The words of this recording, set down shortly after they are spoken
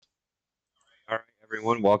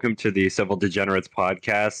everyone. Welcome to the Civil Degenerates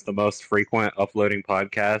podcast, the most frequent uploading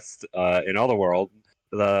podcast in all the world,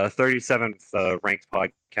 the 37th ranked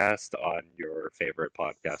podcast on your favorite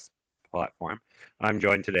podcast platform. I'm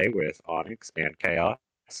joined today with Onyx and Chaos.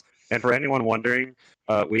 And for anyone wondering,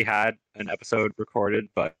 we had an episode recorded,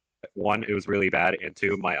 but one, it was really bad, and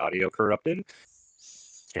two, my audio corrupted.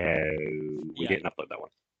 So we didn't upload that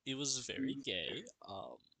one. It was very gay.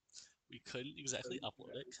 We couldn't exactly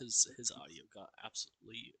upload it because his audio got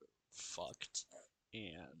absolutely fucked,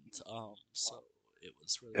 and so it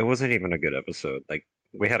was really. It wasn't even a good episode. Like,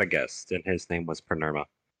 we had a guest, and his name was Panerma,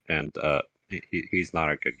 and he's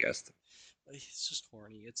not a good guest. He's just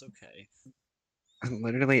horny. It's okay.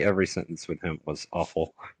 Literally every sentence with him was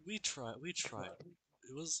awful. We tried.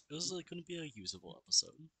 It was like going to be a usable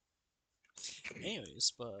episode. Anyways, let's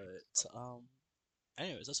focus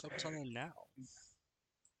on the now.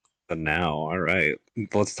 The now, all right.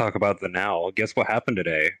 Let's talk about the now. Guess what happened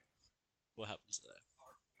today? What happened today?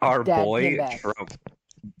 Our boy Trump.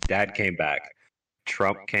 Dad came back.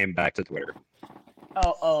 Trump came back to Twitter.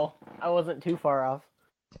 Oh, I wasn't too far off.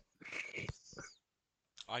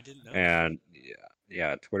 I didn't know. And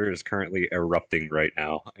yeah, Twitter is currently erupting right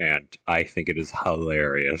now, and I think it is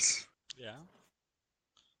hilarious. Yeah.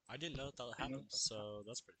 I didn't know that happened, so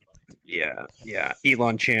that's pretty funny. Yeah.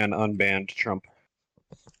 Elon Chan unbanned Trump.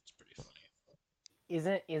 It's pretty funny.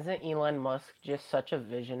 Isn't Elon Musk just such a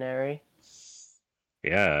visionary?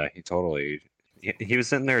 Yeah, he was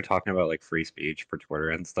sitting there talking about like free speech for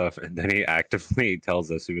Twitter and stuff, and then he actively tells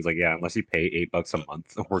us, he was like, "Yeah, unless you pay $8 a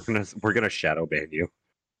month, we're gonna shadow ban you."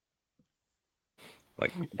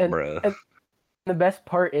 Like, bruh. And the best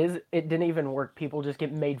part is, it didn't even work. People just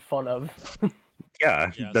get made fun of.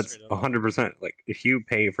 Yeah, that's 100%. Like, if you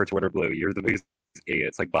pay for Twitter Blue, you're the biggest idiot.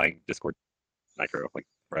 It's like buying Discord Nitro. Like,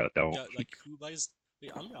 bro, don't. Yeah, like who buys?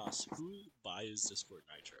 Wait, I'm gonna ask, who buys Discord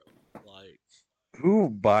Nitro? Like, who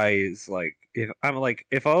buys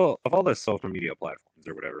if all the social media platforms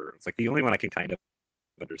or whatever, it's like the only one I can kind of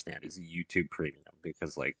understand is YouTube Premium,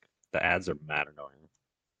 because like the ads are mad annoying.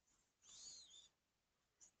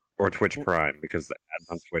 Or Twitch Prime, because the ads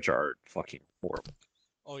on Twitch are fucking horrible.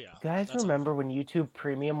 Oh yeah. You guys remember when YouTube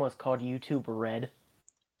Premium was called YouTube Red?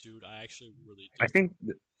 Dude, I actually really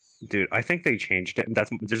do. I think they changed it.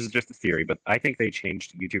 This is just a theory, but I think they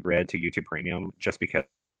changed YouTube Red to YouTube Premium just because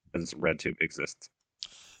RedTube exists.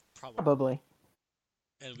 Probably.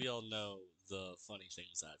 And we all know the funny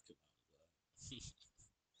things that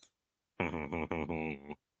come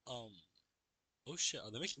out. Oh shit!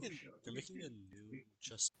 They're making a new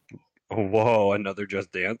Just. Oh, whoa! Another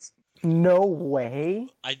Just Dance? No way.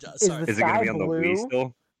 Sorry. Is it gonna be on the Wii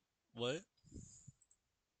still? What?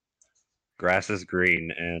 Grass is Green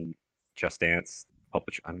and Just Dance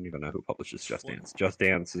publish. I don't even know who publishes Just Dance. Just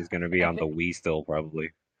Dance is gonna be on the Wii still,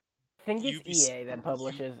 probably. I think it's EA that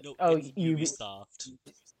publishes. It's Ubisoft.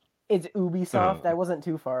 It's Ubisoft. I wasn't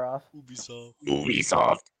too far off.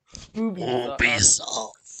 Ubisoft.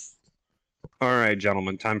 All right,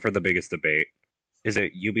 gentlemen, time for the biggest debate. Is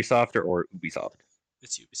it Ubisoft or Ubisoft?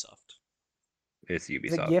 It's Ubisoft. It's Ubisoft.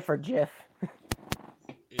 Is it GIF or GIF?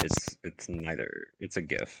 It's neither. It's a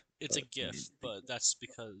GIF. It's a GIF, but that's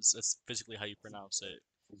because that's physically how you pronounce it.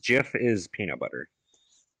 GIF is peanut butter.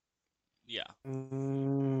 Yeah.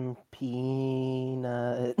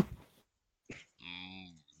 Peanut.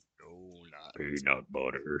 Donut. Peanut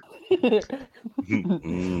butter.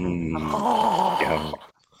 Oh.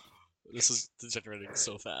 This is degenerating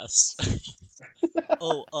so fast.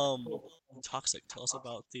 Oh, Toxic, tell us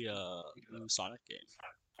about the new Sonic game.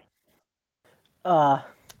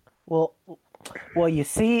 Well, you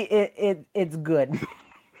see, it's good.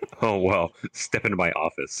 Oh well, step into my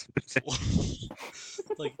office.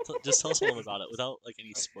 Just tell us a little about it without like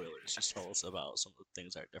any spoilers. Just tell us about some of the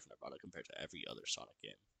things that are different about it compared to every other Sonic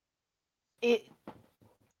game.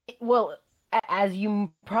 Well, as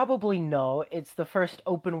you probably know, it's the first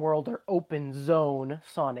open world or open zone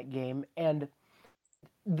Sonic game, and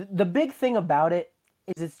the big thing about it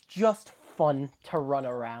is it's just fun to run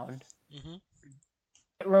around. Mm-hmm.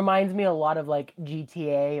 It reminds me a lot of like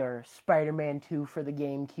GTA or Spider-Man 2 for the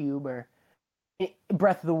GameCube or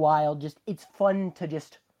Breath of the Wild. It's fun to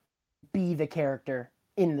just be the character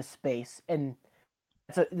in the space, and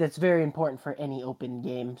that's very important for any open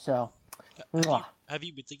game. So, have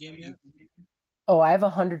you beat the game yet? Oh, I have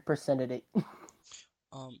 100%ed it.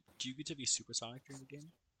 Do you get to be Supersonic during the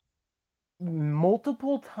game?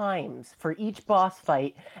 Multiple times for each boss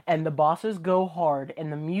fight, and the bosses go hard,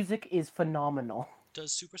 and the music is phenomenal.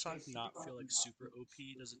 Does Supersonic not feel like super OP?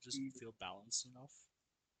 Does it just feel balanced enough?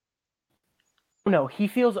 No, he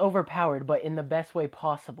feels overpowered, but in the best way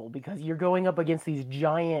possible because you're going up against these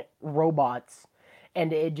giant robots,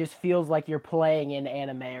 and it just feels like you're playing in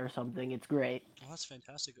anime or something. It's great. Oh, that's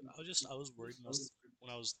fantastic. I was worried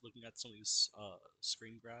when I was looking at some of these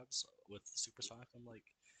screen grabs with Supersonic. I'm like,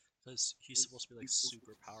 because he's supposed to be like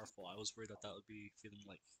super powerful. I was worried that that would be feeling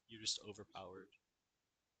like you're just overpowered.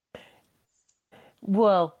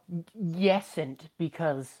 Well, yesn't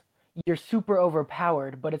because you're super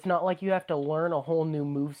overpowered, but it's not like you have to learn a whole new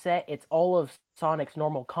move set. It's all of Sonic's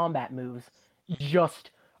normal combat moves,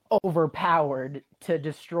 just overpowered to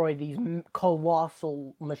destroy these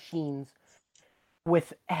colossal machines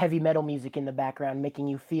with heavy metal music in the background, making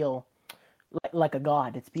you feel like a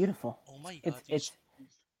god. It's beautiful. Oh my god, It's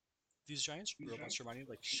these giant robots remind me of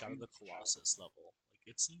like Shadow the Colossus level. Like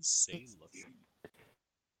it's insane looking.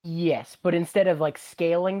 yes, but instead of like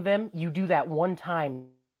scaling them, you do that one time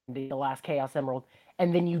in the last Chaos Emerald,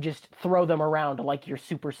 and then you just throw them around like you're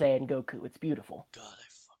Super Saiyan Goku. It's beautiful. God, I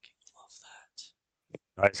fucking love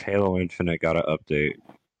that. Guys, Halo Infinite got an update.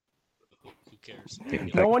 Who cares?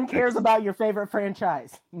 No one cares about your favorite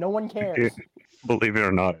franchise. No one cares. Believe it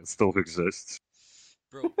or not, it still exists.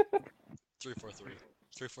 Bro, 343.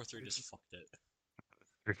 343 just fucked it.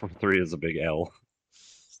 343 is a big L.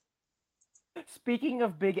 Speaking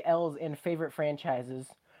of big L's and favorite franchises,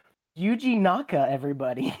 Yuji Naka,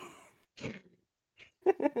 everybody.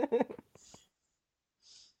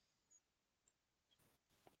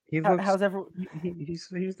 How's everyone?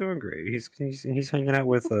 He's doing great. He's hanging out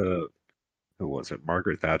with who was it?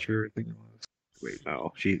 Margaret Thatcher, I think it was. Wait,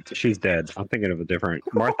 no, she's dead. I'm thinking of a different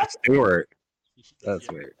Martha Stewart. That's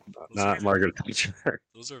Yeah, weird. those Not are- Margaret Thatcher.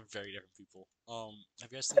 Those are very different people.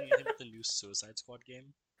 Have you guys seen anything about the new Suicide Squad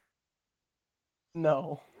game?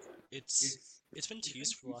 No. It's been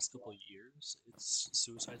teased for the last couple of years. It's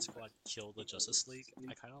Suicide Squad Kill the Justice League.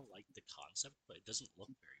 I kind of like the concept, but it doesn't look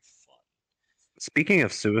very fun. Speaking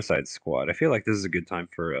of Suicide Squad, I feel like this is a good time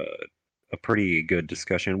for a pretty good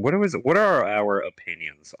discussion. What are our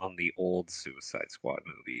opinions on the old Suicide Squad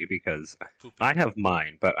movie? Because Poopy. I have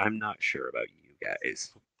mine, but I'm not sure about you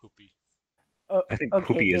guys. Poopy. I think Okay,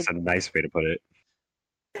 poopy is a nice way to put it.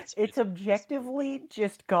 It's objectively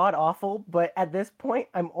just god awful, but at this point,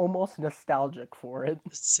 I'm almost nostalgic for it.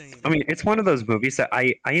 Same. I mean, it's one of those movies that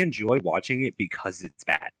I enjoy watching it because it's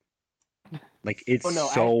bad. Like, it's Oh, no,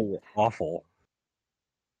 so awful.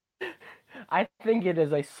 I think it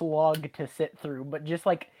is a slog to sit through, but just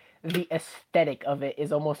like the aesthetic of it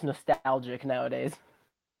is almost nostalgic nowadays.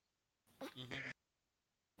 Mhm.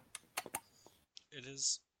 It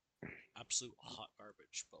is absolute hot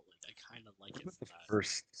garbage, but like I kind of like it Not for the that.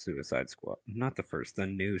 first Suicide Squad. Not the first, the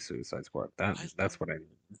new Suicide Squad. That's what I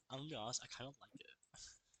mean. I'm gonna be honest, I kind of like it.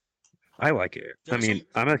 I like it. There I are mean, some-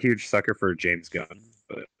 I'm a huge sucker for James Gunn,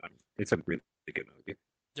 but it's a really good movie.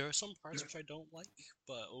 There are some parts which I don't like,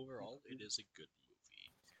 but overall, it is a good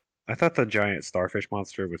movie. I thought the giant starfish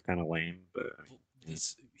monster was kind of lame, but Well,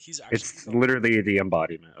 he's actually it's literally the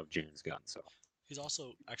embodiment of James Gunn. So he's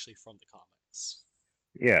also actually from the comics.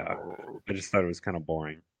 yeah, I just thought it was kind of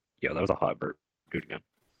boring. Yeah, that was a hot bird. Good again.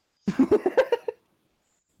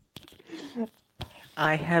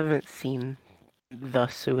 I haven't seen the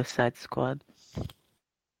Suicide Squad.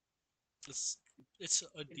 It's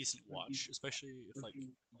a decent watch, especially if like you're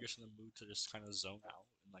just in the mood to just kind of zone out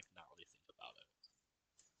and like not really think about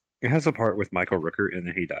it. It has a part with Michael Rooker, and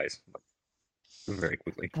then he dies very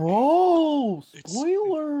quickly. Bro, It's-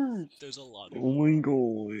 spoilers! There's a lot of Oh my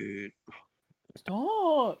god!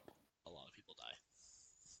 Stop! a lot of people die.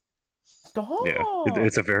 Stop! Yeah,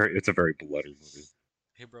 it's a very bloody movie.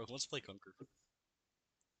 Hey bro, who wants to play Conquer?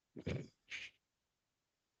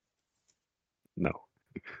 No,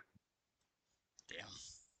 Damn.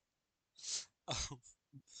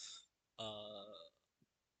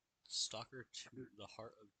 Stalker 2, The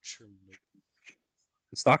Heart of Chernobyl.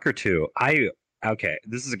 Stalker 2. Okay,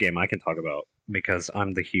 this is a game I can talk about because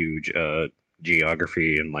I'm the huge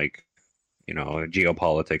geography and like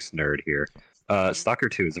geopolitics nerd here. Stalker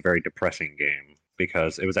 2 is a very depressing game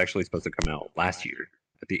because it was actually supposed to come out last year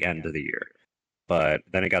at the end of the year, but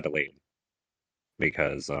then it got delayed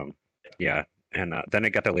because and then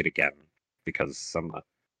it got delayed again because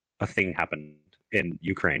a thing happened in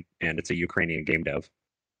Ukraine, and it's a Ukrainian game dev.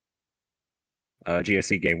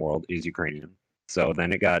 GSC Game World is Ukrainian, so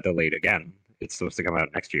then it got delayed again. It's supposed to come out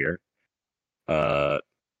next year.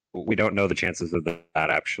 We don't know the chances of that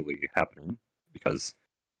actually happening because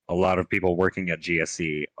a lot of people working at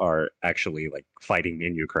GSC are actually like fighting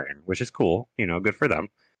in Ukraine, which is cool. Good for them.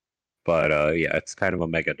 But yeah, it's kind of a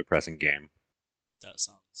mega depressing game. That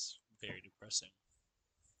sounds very depressing.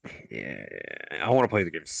 Yeah, I want to play the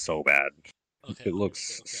game so bad. Okay. It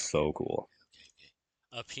looks so cool.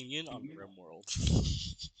 Okay. Opinion on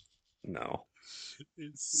RimWorld. No,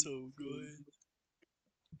 It's so good.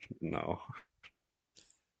 no.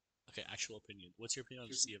 Okay, actual opinion. What's your opinion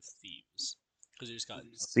on Sea of Thieves? Because you just got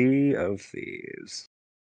Sea of Thieves.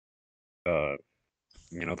 The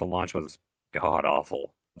launch was god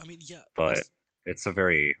awful, I mean, yeah. but it's a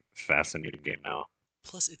very fascinating game now.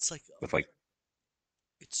 Plus, it's like With like,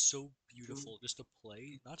 it's so beautiful just to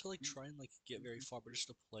play, not to like try and like get very far, but just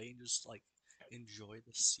to play and just like enjoy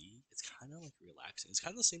the sea. It's kind of like relaxing. It's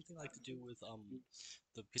kind of the same thing I like to do with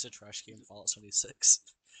the piece of trash game Fallout 76.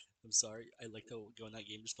 I'm sorry, I like to go in that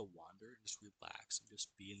game just to wander and just relax and just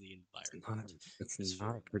be in the environment. it's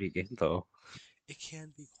not a pretty game though. It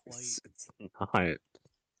can be quite. It's not.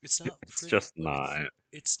 It's not It's pretty, just but not.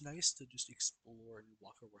 it's nice to just explore and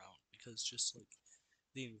walk around because just like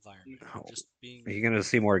the environment, No. just being. Are you gonna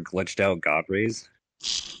see more glitched out god rays?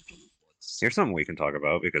 Here's something we can talk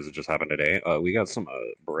about because it just happened today. We got some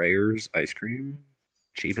Breyers ice cream,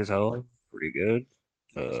 cheap as hell, pretty good.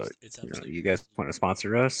 It's absolutely. You guys want to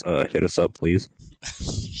sponsor us? Hit us up, please.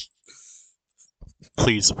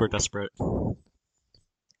 Please, we're desperate.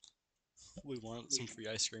 We want some free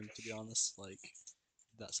ice cream, to be honest. Like,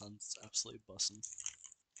 that sounds absolutely bussin'.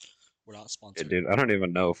 We're not Yeah, sponsored. dude, I don't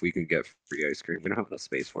even know if we can get free ice cream. We don't have enough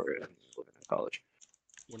space for it. We're living in college.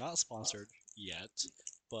 We're not sponsored yet,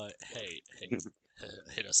 but hey,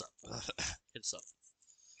 hit us up. Hit us up.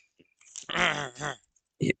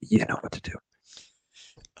 You know what to do.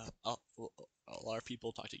 Will a lot of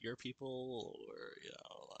people talk to your people, or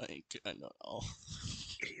like I don't know.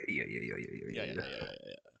 Yeah.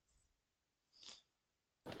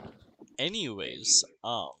 Anyways,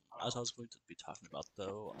 as I was going to be talking about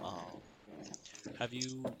though, have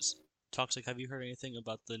you Toxic? Have you heard anything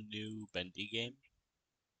about the new Bendy game?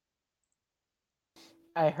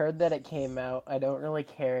 I heard that it came out. I don't really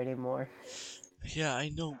care anymore. Yeah, I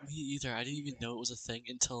know, me either. I didn't even know it was a thing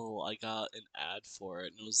until I got an ad for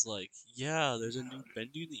it, and it was like, yeah, there's a new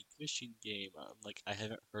Bendy the Ink Machine game. I'm like, I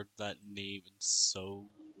haven't heard that name in so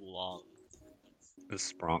long.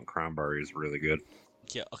 This Spronk Cranberry is really good.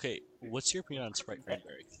 Yeah, okay, what's your opinion on Sprite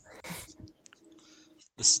Cranberry?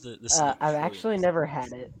 This I've actually never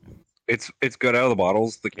had it. It's good out of the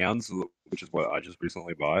bottles, the cans, which is what I just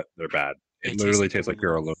recently bought. They're bad. It literally tastes like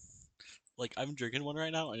pure aluminum. Like, I'm drinking one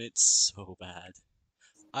right now, and it's so bad.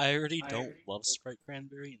 I already don't love Sprite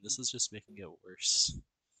Cranberry, and this is just making it worse.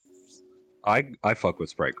 I fuck with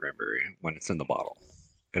Sprite Cranberry when it's in the bottle.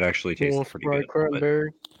 It actually tastes pretty Sprite good.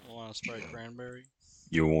 Cranberry. Want a Sprite Cranberry?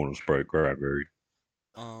 You want a Sprite Cranberry?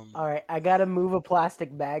 Alright, I gotta move a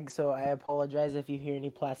plastic bag, so I apologize if you hear any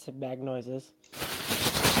plastic bag noises.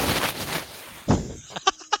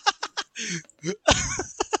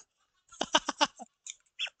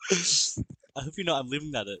 I hope you know I'm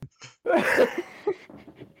leaving that in.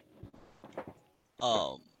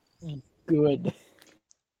 Good.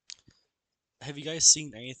 Have you guys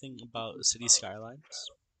seen anything about City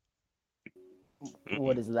Skylines?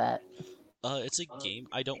 What is that? It's a game.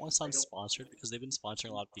 I don't want to sound sponsored because they've been sponsoring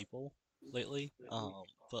a lot of people lately.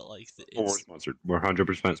 But like We're sponsored. We're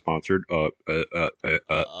 100% sponsored.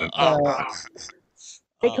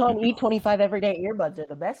 Raycon E25 everyday earbuds are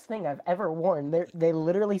the best thing I've ever worn. They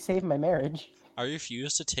literally saved my marriage. I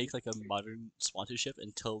refuse to take like a modern sponsorship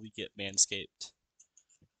until we get Manscaped.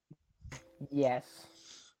 Yes.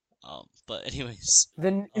 But anyways,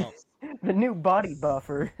 The new body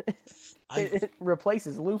buffer. It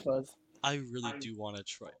replaces loofahs. I really do want to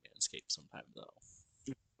try Manscaped sometime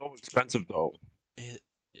though. So expensive though. It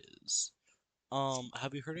is.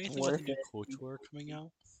 Have you heard anything about the new KOTOR coming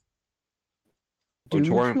out?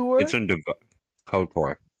 KOTOR? It's in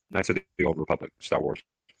KOTOR. Knights of the Old Republic, Star Wars.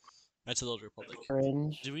 Knights of the Old Republic.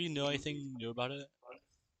 Cringe. Do we know anything new about it?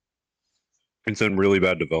 It's in really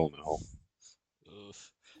bad development.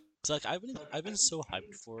 Oof. Cause like I've been so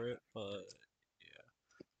hyped for it, but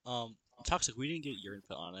yeah. Toxic, we didn't get your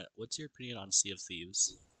input on it. What's your opinion on Sea of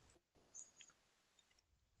Thieves?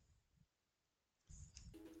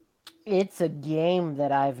 It's a game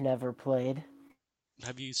that I've never played.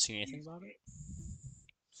 Have you seen anything about it?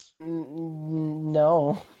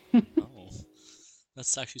 No. Oh,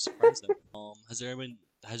 that's actually surprising. Has there been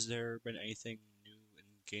anything new in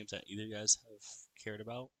games that either of you guys have cared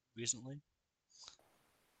about recently?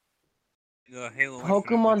 The Halo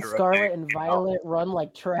Pokemon Scarlet and Violet run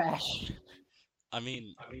like trash. I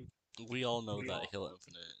mean, we all know that Halo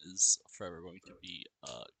Infinite is forever going to be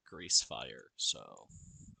Grace Fire, so...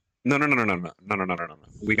 No.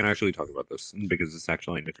 We can actually talk about this because it's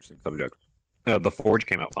actually an interesting subject. The Forge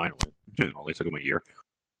came out finally. It only took them a year.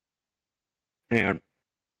 And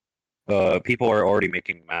people are already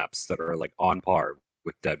making maps that are like on par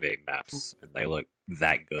with Dead Bay maps, and they look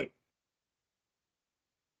that good.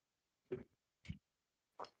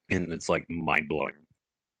 And it's like mind blowing.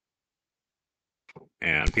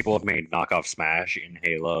 And people have made knockoff Smash in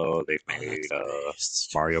Halo. They've Oh, made that's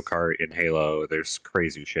based. Mario Kart in Halo. There's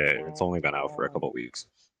crazy shit. And it's only been out for a couple weeks.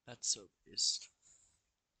 That's so based.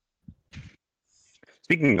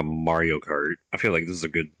 Speaking of Mario Kart, I feel like this is a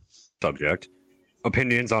good subject.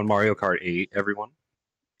 Opinions on Mario Kart 8, everyone?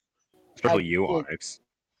 Especially you, Onyx.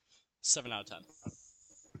 7 out of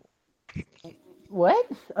 10.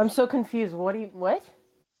 What? I'm so confused. What?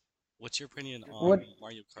 What's your opinion on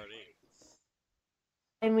Mario Kart 8?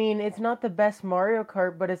 I mean, it's not the best Mario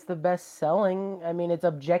Kart, but it's the best selling. I mean, it's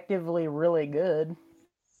objectively really good.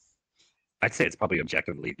 I'd say it's probably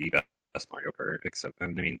objectively the best Mario Kart, except, I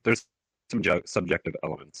mean, there's some subjective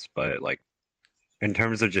elements, but like, in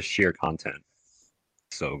terms of just sheer content,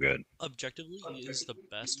 so good. Objectively, it is the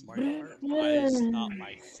best Mario Kart. Why is not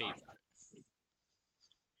my favorite?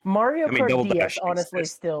 Mario Kart Double DS Dash honestly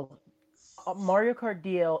exists. still Mario Kart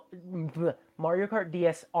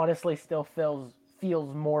DS honestly still feels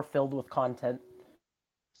more filled with content.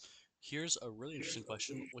 Here's a really interesting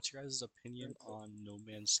question. What's your guys' opinion on No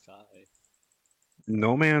Man's Sky?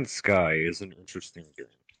 No Man's Sky is an interesting game.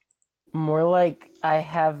 More like I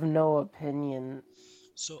have no opinion.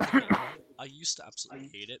 So I used to absolutely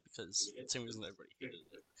hate it because the same reason everybody hated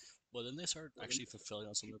it. But then they started actually fulfilling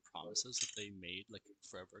on some of the promises that they made like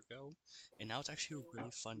forever ago, and now it's actually a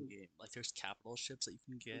really fun game. Like there's capital ships that you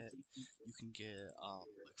can get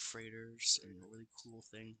like freighters and really cool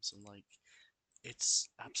things, and like it's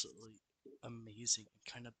absolutely amazing and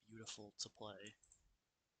kind of beautiful to play.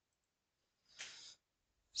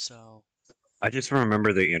 So I just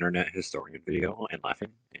remember the internet historian video and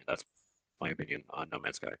laughing, and that's my opinion on No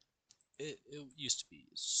Man's Sky. it used to be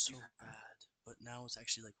so bad, but now it's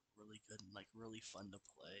actually like really good and like really fun to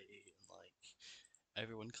play, and like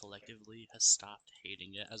everyone collectively has stopped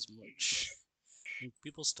hating it as much. I mean,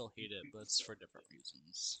 people still hate it, but it's for different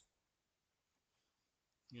reasons.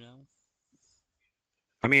 You know?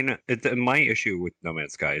 I mean, my issue with No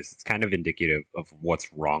Man's Sky is it's kind of indicative of what's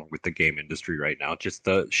wrong with the game industry right now. Just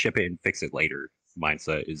the ship it and fix it later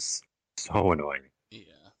mindset is so annoying. Yeah.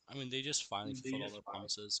 I mean, they just finally fulfilled all their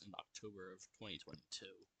promises in October of 2022.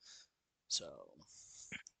 So,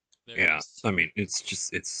 Yeah, I mean,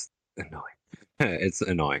 it's annoying. It's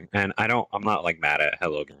annoying, and I'm not like mad at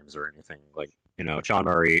Hello Games or anything. Like, Sean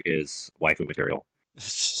Murray is waifu material,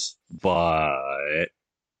 but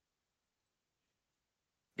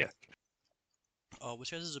yeah.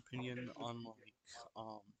 What's your guys' opinion on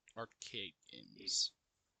arcade games?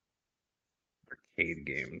 Arcade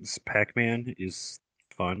games. Pac-Man is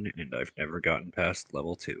fun, and I've never gotten past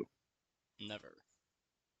level 2. Never.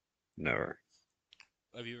 Never.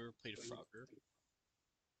 Have you ever played Frogger?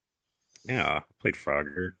 Yeah, I played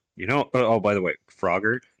Frogger. Oh, by the way,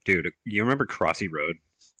 Frogger, dude, you remember Crossy Road?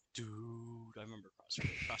 Dude, I remember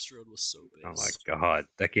Crossroad. Crossroad was so big. Oh my god,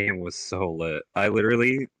 that game was so lit. I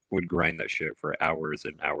literally would grind that shit for hours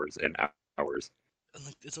and hours and hours. And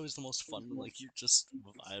like, it's always the most fun when like you're just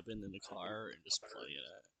vibing in the car and just playing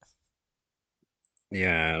it.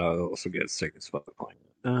 Yeah, and I'll also get sick as fuck playing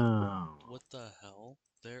it. Oh. What the hell?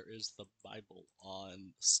 There is the Bible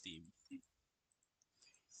on Steam.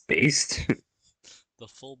 Based? The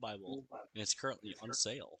full Bible. And it's currently on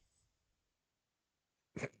sale.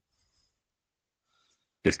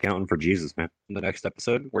 Discounting for Jesus, man. In the next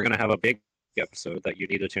episode, we're going to have a big episode that you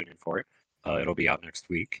need to tune in for. It'll be out next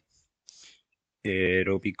week.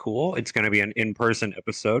 It'll be cool. It's going to be an in-person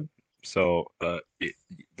episode, so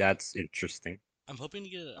that's interesting. I'm hoping to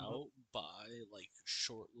get it out by like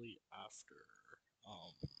shortly after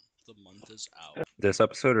the month is out. This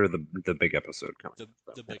episode or the big episode coming?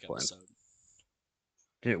 The big episode.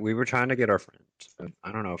 Yeah, we were trying to get our friend.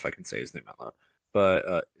 I don't know if I can say his name out loud,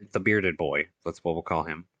 but the bearded boy. That's what we'll call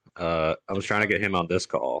him. I was trying to get him on this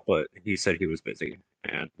call, but he said he was busy,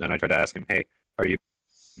 and then I tried to ask him, "Hey, are you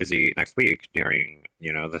busy next week during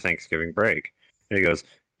the Thanksgiving break?" And he goes,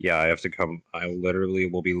 "Yeah, I have to come. I literally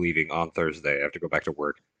will be leaving on Thursday. I have to go back to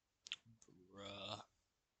work."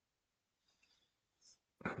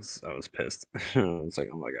 I was pissed. I was like,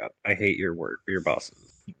 "Oh my god, I hate your work, your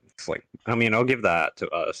bosses." It's like, I mean, I'll give that to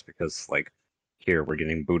us because like here we're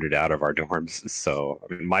getting booted out of our dorms. So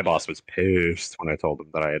I mean, my boss was pissed when I told him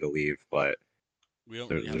that I had to leave, but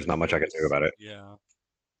there's not much I can do about it. Yeah.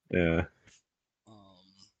 Yeah.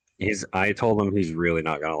 I told him he's really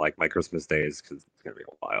not gonna like my Christmas days because it's gonna be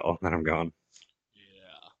a while that I'm gone.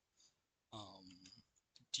 Yeah.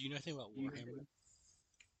 Do you know anything about Warhammer?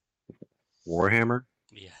 Warhammer?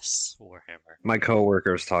 Yes, Warhammer. My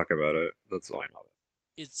coworkers talk about it. That's all I know.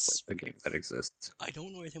 It's Like the game that exists. I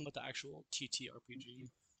don't know anything about the actual TTRPG,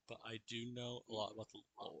 but I do know a lot about the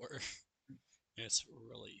lore. And it's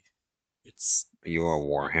You are a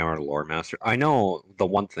Warhammer lore master. I know the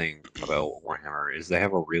one thing about Warhammer is they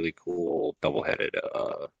have a really cool double-headed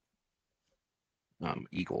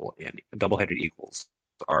eagle, and double-headed eagles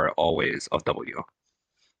are always of W.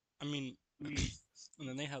 I mean, and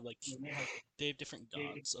then they have different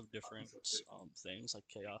gods of different things like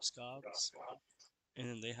chaos gods, and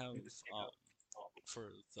then they have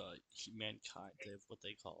for mankind they have what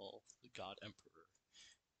they call the God Emperor,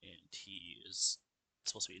 and he is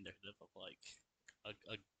supposed to be indicative of a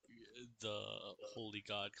the holy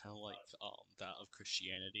god, kind of like that of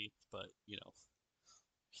Christianity, but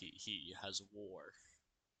he has war,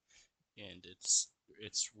 and it's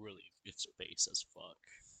base as fuck.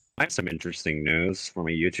 I have some interesting news from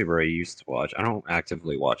a YouTuber I used to watch. I don't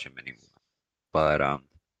actively watch him anymore, but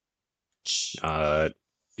uh,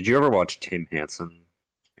 did you ever watch Tim Hansen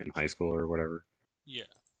in high school or whatever? Yeah.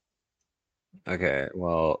 Okay,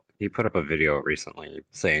 well, he put up a video recently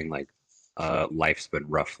saying like life's been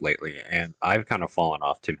rough lately, and I've kind of fallen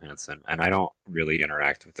off Tim Henson, and I don't really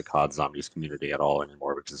interact with the COD Zombies community at all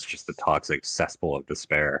anymore because it's just a toxic cesspool of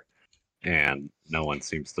despair, and no one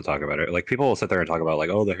seems to talk about it. Like people will sit there and talk about like,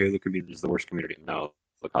 oh, the Halo community is the worst community. No,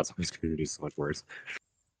 the COD Zombies community is so much worse.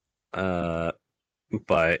 Uh,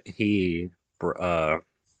 but he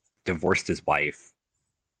divorced his wife,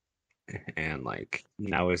 and like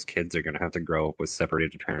now his kids are gonna have to grow up with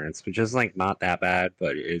separated parents, which is like not that bad,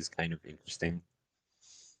 but it is kind of interesting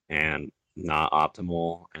and not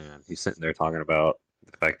optimal. And he's sitting there talking about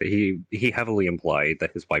the fact that he heavily implied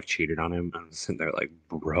that his wife cheated on him. I'm sitting there like,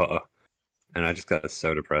 bruh, and I just got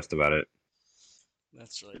so depressed about it.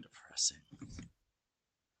 That's really depressing.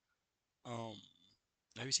 Um,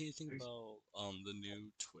 have you seen anything about the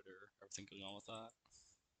new Twitter? Everything going on with that?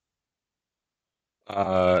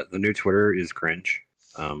 The new Twitter is cringe.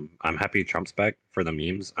 I'm happy Trump's back for the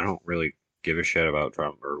memes. I don't really give a shit about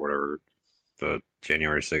Trump or whatever the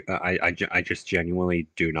January 6th. I just genuinely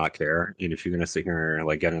do not care. And if you're gonna sit here and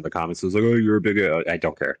like get into the comments, it's like, oh, you're a bigot. I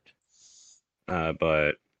don't care.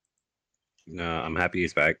 But I'm happy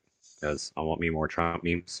he's back because I want me more Trump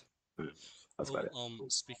memes. That's about it.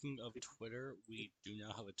 Speaking of Twitter, we do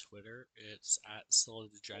now have a Twitter. It's at Civil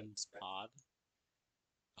Degenerates Pod.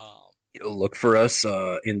 Look for us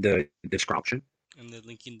in the description. In the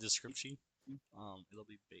link in the description. It'll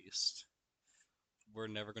be based. We're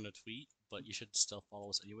never gonna tweet, but you should still follow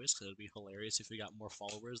us anyways, because it'd be hilarious if we got more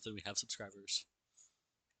followers than we have subscribers.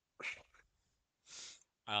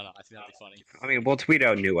 I don't know. I think that'd be funny. I mean, we'll tweet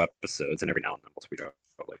out new episodes, and every now and then we'll tweet out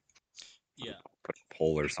like, put a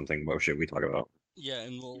poll or something. What should we talk about? Yeah,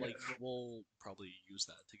 and we'll probably use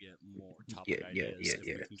that to get more topic ideas if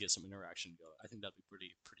we can get some interaction going. I think that'd be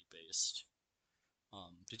pretty based.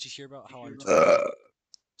 Did you hear about how on Twitter?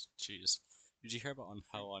 Jeez. Did you hear about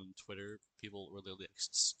how on Twitter people were literally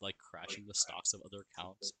like crashing the stocks of other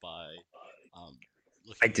accounts by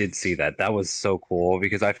I did see that. That was so cool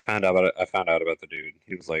because I found out about it. I found out about the dude.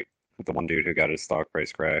 He was like the one dude who got his stock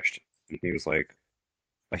price crashed. He was like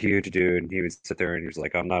a huge dude, and he would sit there and he was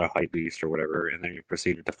like, "I'm not a hype beast or whatever," and then he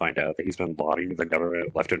proceeded to find out that he's been lobbying the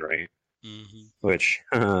government left and right, which,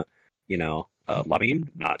 lobbying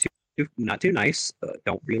not too nice.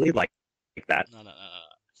 Don't really like that. No.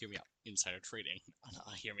 Hear me out. Insider trading.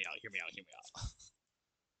 Hear me out.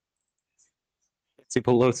 Say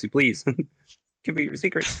Pelosi, please. Give me your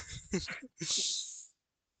secrets.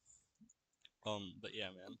 But yeah,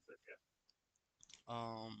 man.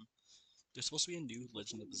 There's supposed to be a new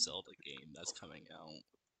Legend of Zelda game that's coming out.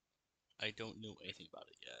 I don't know anything about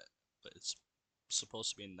it yet, but it's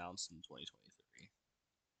supposed to be announced in 2023.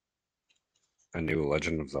 A new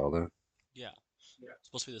Legend of Zelda? Yeah. It's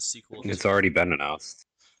supposed to be the sequel. It's already been announced.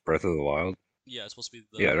 Breath of the Wild? Yeah, it's supposed to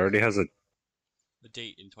be it already has the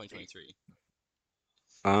date in 2023.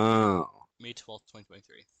 Oh. May 12th,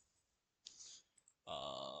 2023.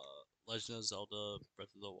 Legend of Zelda,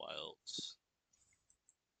 Breath of the Wild.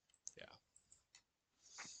 Yeah.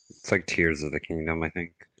 It's like Tears of the Kingdom, I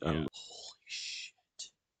think. Yeah. Holy shit.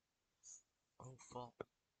 Oh, fuck.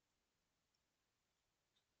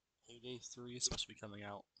 Payday 3 is supposed to be coming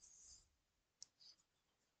out.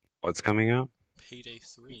 What's coming out? Payday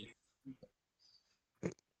 3.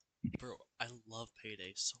 Bro, I love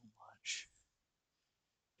Payday so much.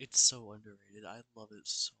 It's so underrated. I love it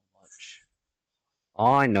so much.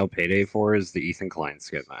 All I know Payday for is the Ethan Klein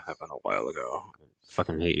skit that happened a while ago. I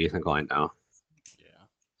fucking hate Ethan Klein now. Yeah.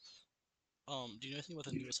 Do you know anything about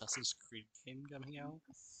the new Assassin's Creed game coming out?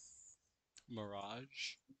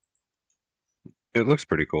 Mirage. It looks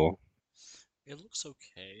pretty cool. It looks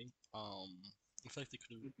okay. I feel like they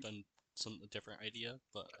could have done a different idea,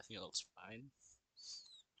 but I think it looks fine.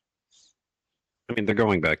 I mean, they're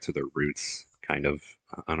going back to their roots, kind of.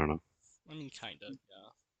 I don't know. I mean, kinda, yeah.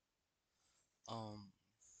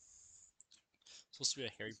 Supposed to be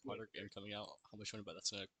a Harry Potter game coming out. How much money, but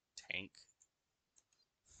that's gonna tank.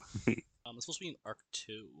 It's supposed to be an Arc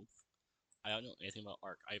 2. I don't know anything about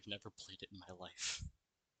Arc. I've never played it in my life.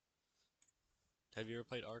 Have you ever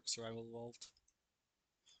played Arc Survival Evolved?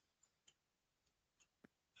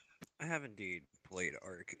 I have indeed played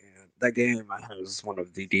Ark, and that game has one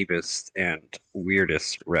of the deepest and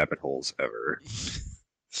weirdest rabbit holes ever.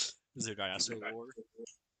 Is there Dinosaur War?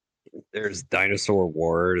 There's dinosaur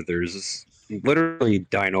war. There's literally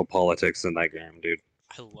dino politics in that game, dude.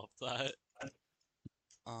 I love that.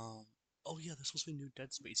 Oh yeah, there's supposed to be a new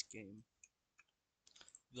Dead Space game.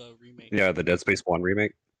 The remake. Yeah, the Dead Space 1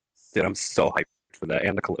 remake. Dude, I'm so hyped for that.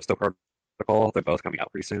 And the Callisto Protocol. They're both coming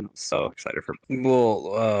out pretty soon. I'm so excited for.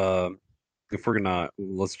 Well, if we're gonna,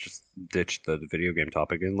 let's just ditch the video game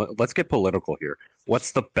topic and let's get political here.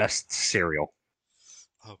 What's the best cereal?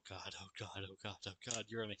 Oh god, oh god, oh god, oh god,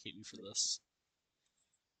 you're gonna hate me for this.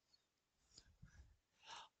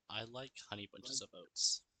 I like Honey Bunches of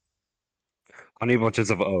Oats. Honey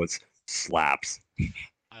Bunches of Oats slaps.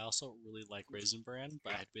 I also really like Raisin Bran,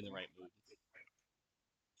 but I had to be in the right mood.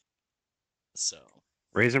 So.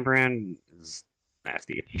 Raisin Bran is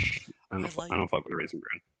nasty. I don't fuck with Raisin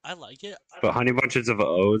Bran. I like it. But Honey Bunches of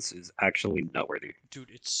Oats is actually noteworthy. Dude,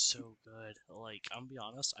 it's so good. Like, I'm gonna be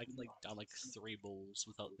honest, I can like down like 3 bowls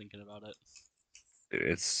without thinking about it. Dude,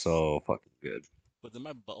 it's so fucking good. But then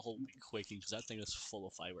my butthole will be quaking because that thing is full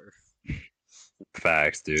of fiber.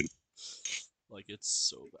 Facts, dude. Like, it's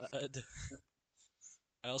so bad.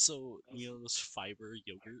 I also, those fiber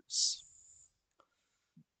yogurts?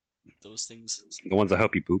 Those things. The ones that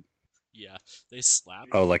help you poop? Yeah, they slap.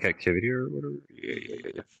 Oh, like Activity or whatever?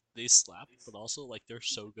 Yeah. They slap, but also, like, they're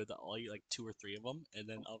so good that I'll eat, like, 2 or 3 of them, and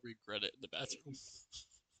then I'll regret it in the bathroom.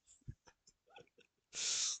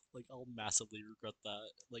 Like, I'll massively regret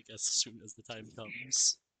that, like, as soon as the time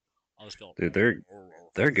comes. I'll just go... Dude,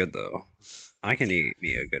 they're good, though. I can eat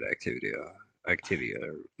me a good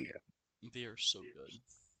Activia, yeah. They are so good.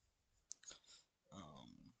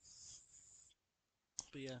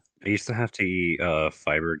 But yeah. I used to have to eat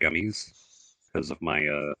fiber gummies because of my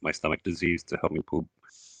my stomach disease to help me poop.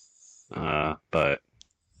 But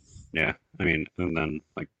yeah, I mean, and then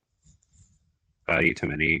like I eat too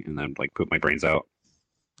many and then like poop my brains out.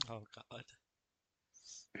 Oh god.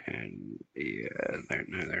 And yeah,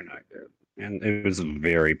 they're not good. And it was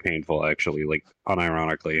very painful, actually, like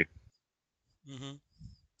unironically. Mm-hmm.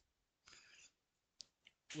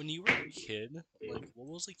 When you were a kid, like, what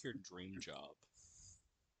was like your dream job?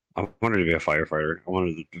 I wanted to be a firefighter. I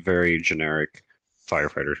wanted a very generic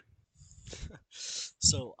firefighter.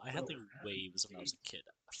 So I had like waves when I was a kid.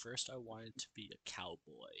 First, I wanted to be a cowboy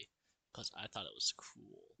because I thought it was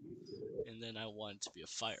cool, and then I wanted to be a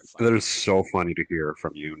firefighter. That is so funny to hear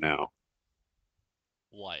from you now.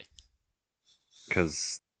 Why?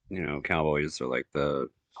 Because cowboys are like the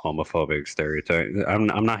homophobic stereotype. I'm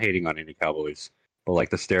not hating on any cowboys. But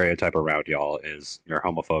like the stereotype around y'all is you're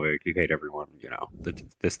homophobic, you hate everyone, the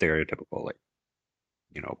stereotypical like,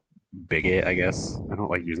 bigot, I guess. I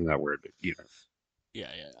don't like using that word, but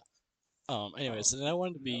Yeah. Anyways, then I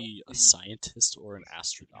wanted to be a scientist or an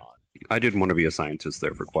astronaut. I did want to be a scientist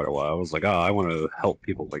there for quite a while. I was like, oh, I want to help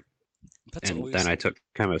people, like, then I took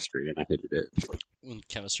chemistry and I hated it. When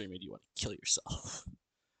chemistry made you want to kill yourself.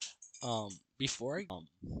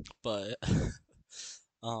 But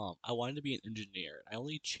I wanted to be an engineer. I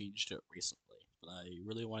only changed it recently, but I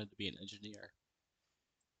really wanted to be an engineer.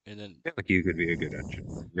 And then I feel like you could be a good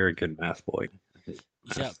engineer. You're a good math boy.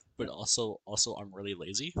 Yeah, but also I'm really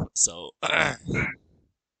lazy, so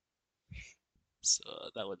so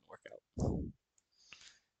that wouldn't work out.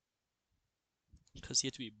 Because you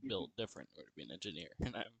have to be built different in order to be an engineer,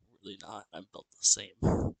 and I'm really not. I'm built the same.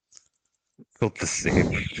 Built the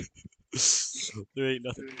same. There ain't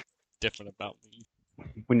nothing different about me.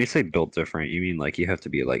 When you say built different, you mean like you have to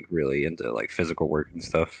be like really into like physical work and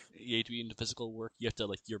stuff? You have to be into physical work. You have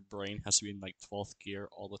to your brain has to be in like 12th gear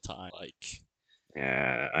all the time.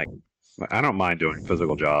 Yeah, I don't mind doing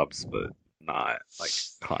physical jobs, but not like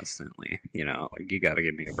constantly. Like you got to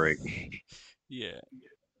give me a break. Yeah,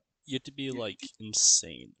 you have to be like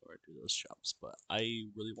insane in order to do those jobs. But I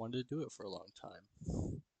really wanted to do it for a long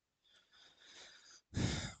time.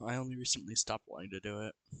 I only recently stopped wanting to do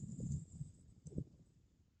it.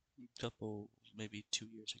 Maybe 2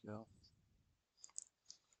 years ago.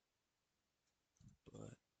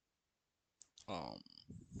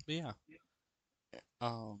 But yeah.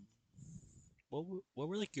 Um, what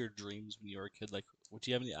were like your dreams when you were a kid? Like, do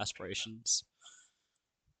you have any aspirations?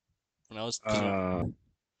 When I was I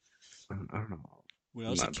don't know. when I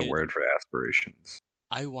I'm was a not the kid, word for aspirations.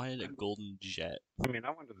 I wanted a golden jet. I mean, I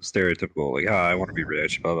wanted the stereotypical, like, I want to be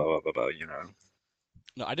rich, blah, blah, blah, blah, blah, you know.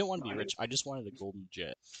 No, I didn't want to be rich. I just wanted a golden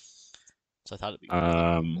jet. So I thought it'd be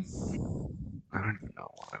Um, cool. I don't even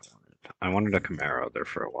know what I wanted. I wanted a Camaro there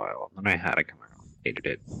for a while, and then I had a Camaro. Hated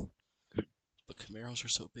it. But Camaros are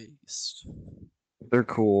so based. They're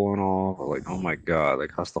cool and all, but like, oh my god, they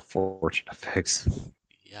cost a fortune to fix.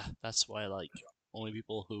 Yeah, that's why like only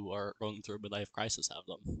people who are going through a midlife crisis have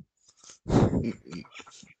them.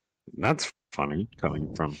 That's funny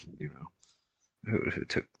coming from, you know, who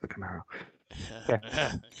took the Camaro.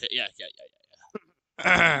 Yeah, yeah,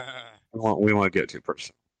 yeah. We won't get too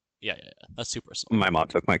personal. Yeah. That's too personal. My mom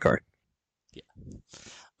took my car.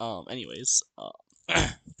 Yeah. Anyways,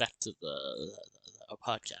 back to the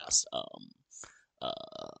podcast.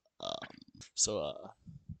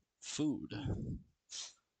 Food.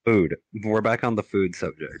 Food. We're back on the food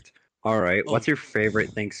subject. All right. Oh. What's your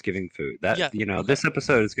favorite Thanksgiving food? That Yeah, okay. this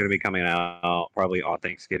episode is going to be coming out probably on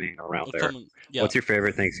Thanksgiving around there. Yeah, What's your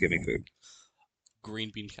favorite Thanksgiving food?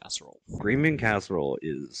 green bean casserole. Green bean casserole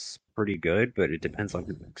is pretty good, but it depends on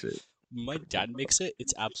who makes it. When my dad makes it,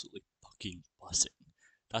 it's absolutely fucking bussin'.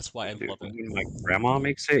 That's why I Dude, love it. when my grandma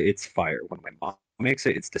makes it, it's fire. When my mom makes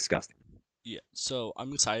it, it's disgusting. Yeah, so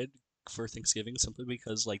I'm excited for Thanksgiving simply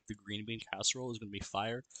because like the green bean casserole is gonna be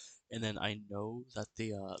fire, and then I know that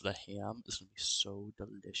the ham is gonna be so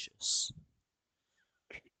delicious.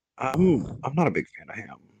 I'm not a big fan of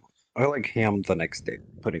ham. I like ham the next day,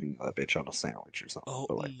 putting that bitch on a sandwich or something. Oh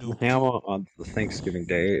But like no, ham dude. on the Thanksgiving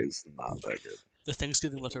day is not that good. The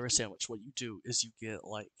Thanksgiving leftover sandwich, what you do is you get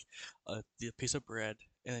like the piece of bread,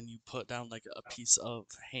 and then you put down like a piece of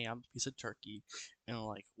ham, piece of turkey, and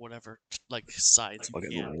like whatever like sides you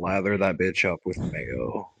Fucking can. lather that bitch up with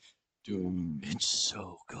mayo. Dude, it's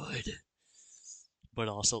so good. But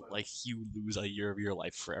also, like, you lose a year of your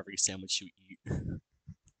life for every sandwich you eat.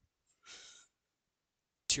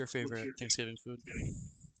 What's your favorite Thanksgiving food?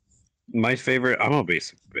 My favorite, I'm a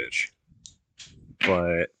basic bitch,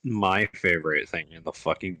 but my favorite thing in the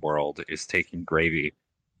fucking world is taking gravy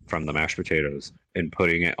from the mashed potatoes and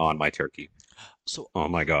putting it on my turkey. So, Oh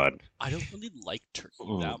my god. I don't really like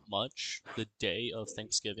turkey that much the day of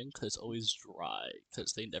Thanksgiving because it's always dry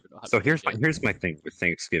because they never know how to So cook it. here's my thing with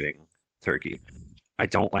Thanksgiving turkey. I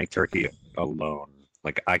don't like turkey alone.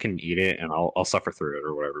 Like I can eat it and I'll suffer through it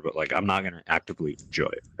or whatever, but like I'm not gonna actively enjoy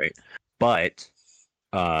it, right? But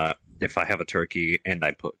if I have a turkey and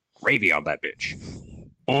I put gravy on that bitch,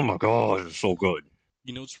 oh my god, it's so good.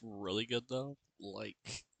 You know what's really good though? Like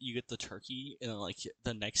you get the turkey and then like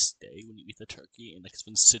the next day when you eat the turkey and like it's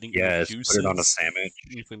been sitting in the Yes, juices, put it on a sandwich.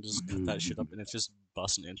 you can just cut that shit up and it's just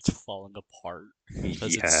busting and it's falling apart.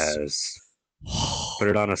 Yes. Put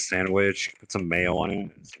it on a sandwich, put some mayo on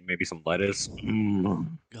it, maybe some lettuce.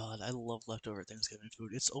 God, I love leftover Thanksgiving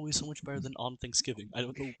food. It's always so much better than on Thanksgiving. I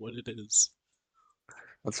don't know what it is.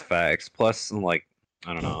 That's facts. Plus, like,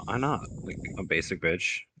 I don't know, I'm not like a basic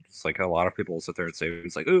bitch. It's like a lot of people sit there and say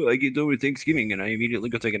it's like, oh, I get done with Thanksgiving and I immediately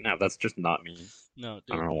go take a nap. That's just not me. No,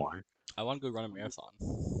 dude. I don't know why. I want to go run a marathon.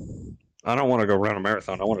 I don't want to go run a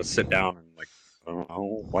marathon. I want to sit down and like, I don't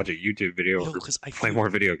know, watch a YouTube video or play more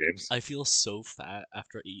video games. I feel so fat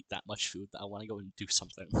after I eat that much food that I want to go and do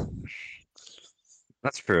something.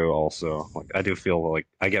 That's true. Also, like I do feel like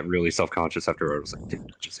I get really self-conscious after I was like, dude,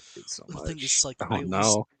 I just ate so much. The thing is, like,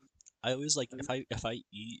 I always like if I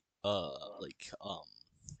eat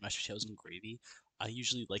mashed potatoes and gravy, I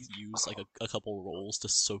usually like use like a couple rolls to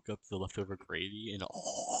soak up the leftover gravy and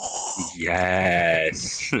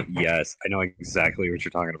yes, yes, I know exactly what you're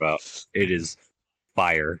talking about. It is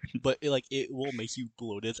fire. But it will make you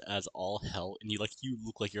bloated as all hell, and you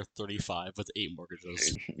look like you're 35 with 8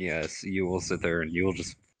 mortgages. Yes, you will sit there and you will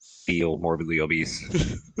just feel morbidly obese.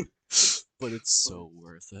 But it's so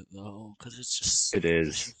worth it though, because it's just so it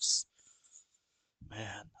is. Delicious.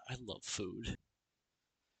 Man, I love food.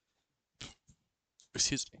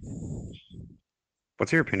 Excuse me.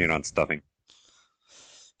 What's your opinion on stuffing?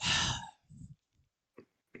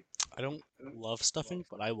 I don't love stuffing,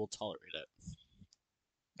 but I will tolerate it.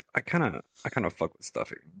 I kind of fuck with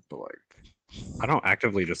stuffing, but like, I don't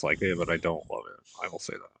actively dislike it, but I don't love it. I will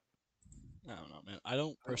say that. I don't know, man. I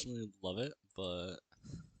don't personally love it, but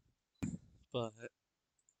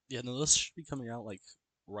yeah, no, this should be coming out like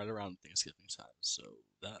right around Thanksgiving time, so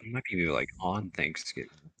that it might be like on Thanksgiving.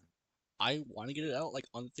 I want to get it out like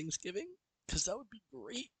on Thanksgiving because that would be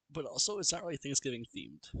great, but also it's not really Thanksgiving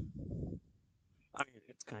themed. I mean,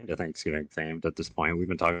 it's kind of Thanksgiving themed at this point. We've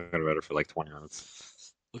been talking about it for like 20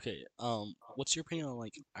 minutes. Okay, what's your opinion on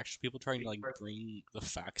like actual people trying to like bring the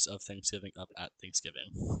facts of Thanksgiving up at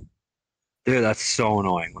Thanksgiving? Dude, that's so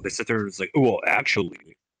annoying when they sit there and it's like, oh, well,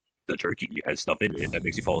 actually, the turkey has stuff in it that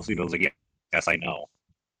makes you fall asleep. I was like, yeah, yes, I know.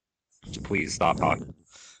 Just please stop talking.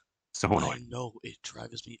 So I annoying. know it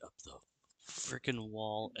drives me up the freaking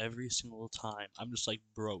wall every single time. I'm just like,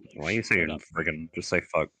 bro, Why are you shut saying up, friggin' just say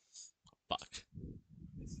fuck? fuck.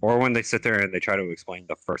 Or when they sit there and they try to explain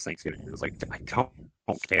the first Thanksgiving, it's like, I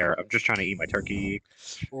don't care. I'm just trying to eat my turkey.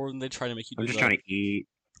 Or when they try to make you I'm do just the. trying to eat.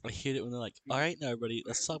 I hate it when they're like, all right, now everybody,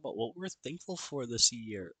 let's talk about what we're thankful for this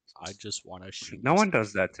year. I just want to shoot No one myself.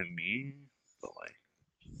 does that to me, but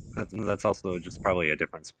like, that's also just probably a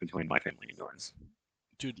difference between my family and yours.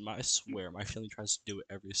 Dude, I swear, my family tries to do it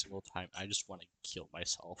every single time. I just want to kill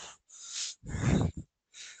myself.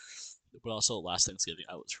 But also, last Thanksgiving,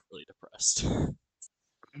 I was really depressed.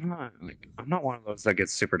 I'm not one of those that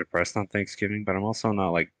gets super depressed on Thanksgiving, but I'm also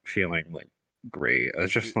not like feeling like great. I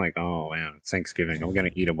was Dude, just like, oh man, it's Thanksgiving. I'm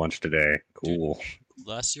gonna eat a bunch today. dude, Cool.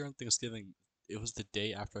 last year on Thanksgiving, it was the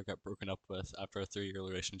day after I got broken up with after a 3-year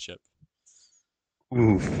relationship.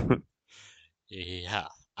 Oof. Yeah,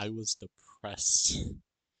 I was depressed.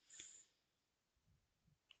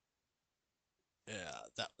 Yeah,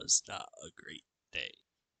 that was not a great day.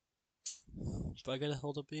 But I got to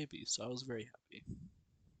hold a baby, so I was very happy.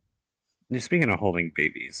 Speaking of holding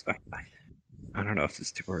babies, I don't know if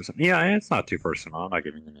it's too personal. Yeah, it's not too personal. I'm not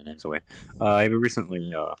giving any names away. I recently,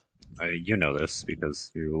 you know this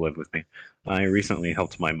because you live with me. I recently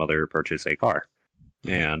helped my mother purchase a car,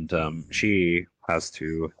 and she has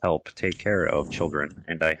to help take care of children.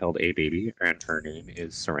 And I held a baby, and her name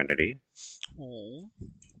is Serenity, Oh,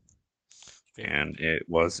 and it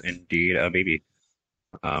was indeed a baby.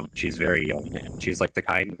 She's very young, and she's like the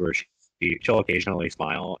kind where she'll occasionally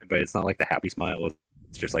smile, but it's not like the happy smile.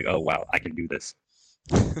 It's just like, oh wow, I can do this.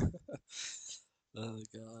 oh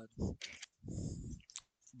god.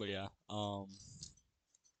 But yeah, all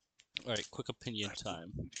right, quick opinion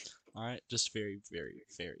time. All right, just very, very,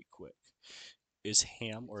 very quick. Is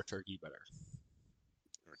ham or turkey better?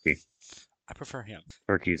 Turkey, I prefer ham.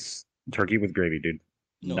 turkey with gravy, dude.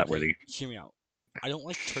 No, okay, Nutworthy. hear me out. I don't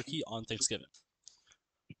like turkey on Thanksgiving.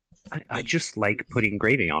 I Then just like putting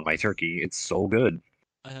gravy on my turkey. It's so good.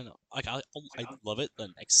 I don't know. Like I love it the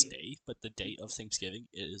next day, but the day of Thanksgiving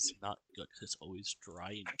it is not good because it's always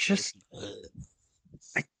dry and I gross just and ugh.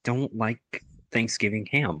 I don't like Thanksgiving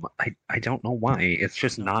ham. I don't know why. It's I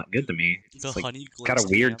just know not good to me. the It's like honey got a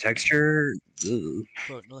glazed weird ham, texture. Ugh.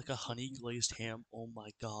 bro. No, like a honey glazed ham. Oh my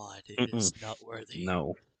god, it Mm-mm. is nut worthy.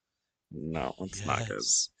 No, no, it's not good.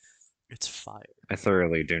 Yes, it's fire. I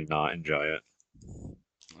thoroughly do not enjoy it.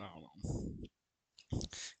 I don't know.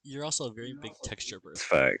 You're also a very big texture It's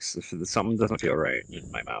person. facts. If something doesn't feel right in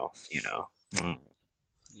my mouth, Yes,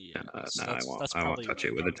 no, that's I won't probably touch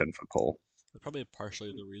it with a 10-foot pole. probably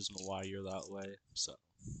partially the reason why you're that way. So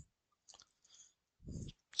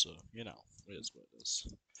you know, it is what it is.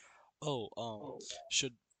 Oh,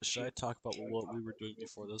 should should I talk about what we were doing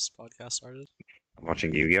before this podcast started? I'm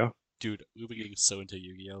watching Yu-Gi-Oh. Dude, we've been getting so into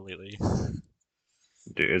Yu-Gi-Oh lately.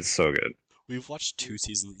 Dude, it's so good. We've watched 2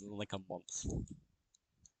 seasons in like a month.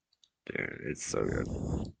 Dude, it's so good.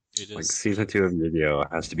 It Like is. season 2 of Yu-Gi-Oh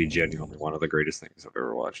has to be genuinely one of the greatest things I've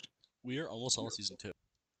ever watched. We are almost on season 2.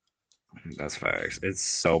 That's facts. It's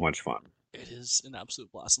so much fun. It is an absolute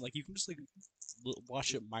blast, and like you can just like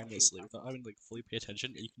watch it mindlessly without having to like fully pay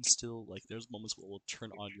attention. And you can still like there's moments where it will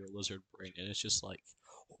turn on your lizard brain, and it's just like,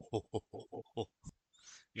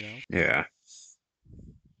 you know. Yeah.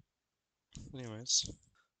 Anyways,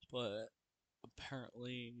 but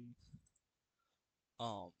apparently,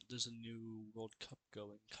 there's a new World Cup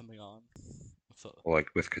coming on. Like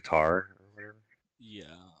with Qatar or whatever. Yeah,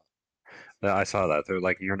 Yeah, I saw that. They're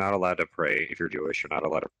like, you're not allowed to pray if you're Jewish. You're not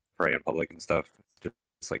allowed to pray in public and stuff.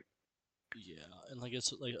 Just like, yeah, and like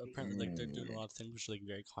it's like apparently like they're doing a lot of things which are like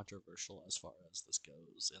very controversial as far as this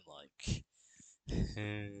goes, and like,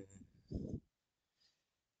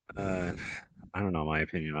 I don't know my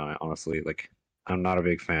opinion on it, honestly. Like, I'm not a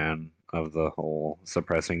big fan of the whole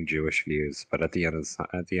suppressing Jewish views, but at the end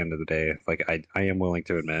of the day, like, I am willing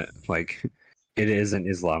to admit, like, it is an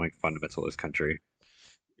Islamic fundamentalist country.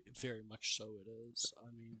 very much so it is.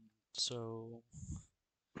 I mean, so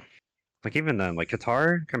Like even then, like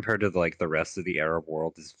Qatar compared to like the rest of the Arab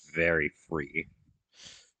world is very free.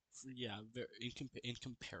 yeah, very, in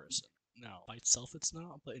comparison. Now, by itself, it's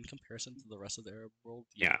not, but in comparison to the rest of the Arab world,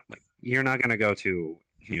 yeah. Yeah, like you're not gonna go to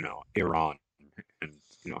Iran and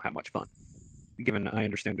have much fun. Given I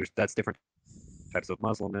understand that's different types of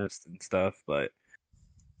Muslimists and stuff, but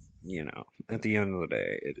you know, at the end of the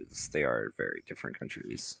day, they are very different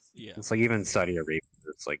countries. Yeah. It's like even Saudi Arabia.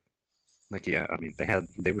 It's like yeah. I mean,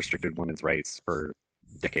 they restricted women's rights for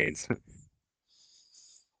decades,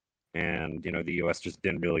 and the U.S. just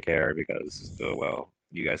didn't really care because well,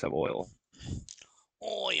 you guys have oil.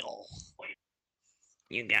 Oil.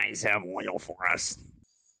 You guys have oil for us.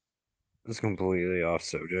 It's completely off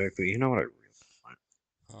subject, but you know what I really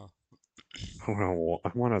want? Huh.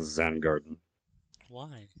 I want a Zen garden.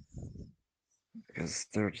 Why? Because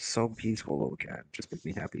they're so peaceful to look at. Just make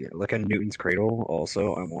me happy. Like a Newton's cradle,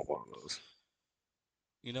 also, I want one of those.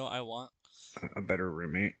 I want. A better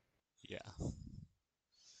roommate. Yeah.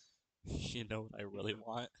 You know what I really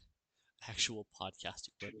want? Actual podcast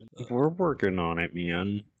equipment. We're working on it,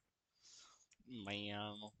 man.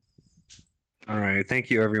 Man. All right.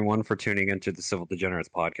 Thank you, everyone, for tuning into the Civil Degenerates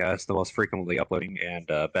podcast, the most frequently uploading and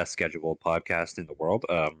best scheduled podcast in the world.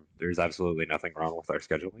 There's absolutely nothing wrong with our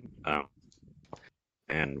scheduling.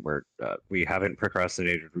 And we haven't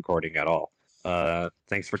procrastinated recording at all.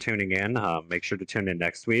 Thanks for tuning in. Make sure to tune in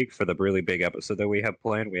next week for the really big episode that we have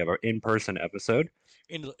planned. We have our in-person episode.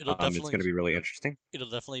 It'll definitely, it's going to be really interesting. It'll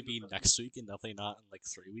definitely be next week and definitely not in like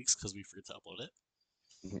 3 weeks because we forget to upload it.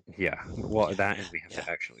 Yeah. Well, and we have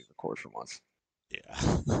to actually record for once. Yeah.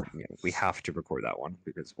 Yeah, we have to record that one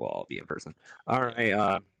because we'll all be in person. All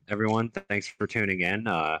right, everyone. Thanks for tuning in.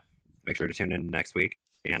 Make sure to tune in next week.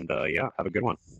 And yeah, have a good one.